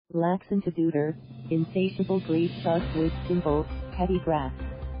Lacson to Duterte, insatiable greed starts with simple, petty graft.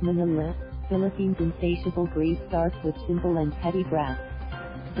 Manila, Philippines. Insatiable greed starts with simple and petty graft.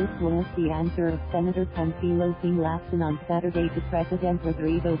 This was the answer of Senator Panfilo King Lacson on Saturday to President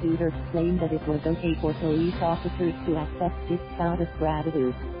Rodrigo Duterte's claim that it was okay for police officers to accept gifts out of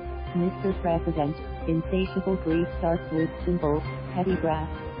gratitude. Mr. President, insatiable greed starts with simple, petty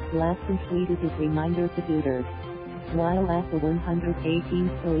graft, Lacson tweeted his reminder to Duterte. While at the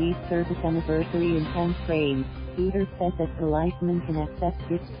 118th Police Service Anniversary in Camp Crame, Duterte said that policemen can accept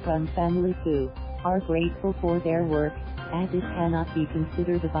gifts from families who are grateful for their work, as it cannot be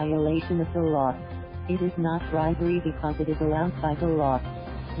considered a violation of the law. It is not bribery because it is allowed by the law.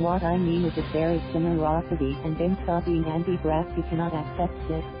 What I mean is if there is generosity and then being anti-graft, you cannot accept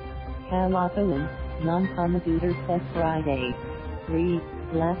it. Kalokohan, non-comma, Duterte said Friday. 3.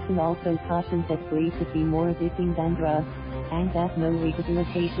 Lacson also cautioned that greed could be more addicting than drugs, and that no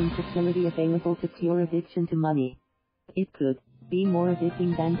rehabilitation facility available to cure addiction to money. It could be more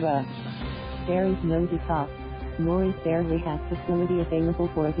addicting than drugs. There is no detox, nor is there rehab facility available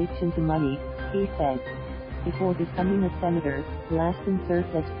for addiction to money, he said. Before becoming a senator, Lacson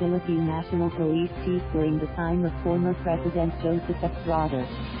served as Philippine National Police chief during the time of former President Joseph Estrada.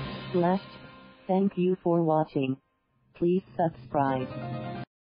 Thank you for watching. Please subscribe.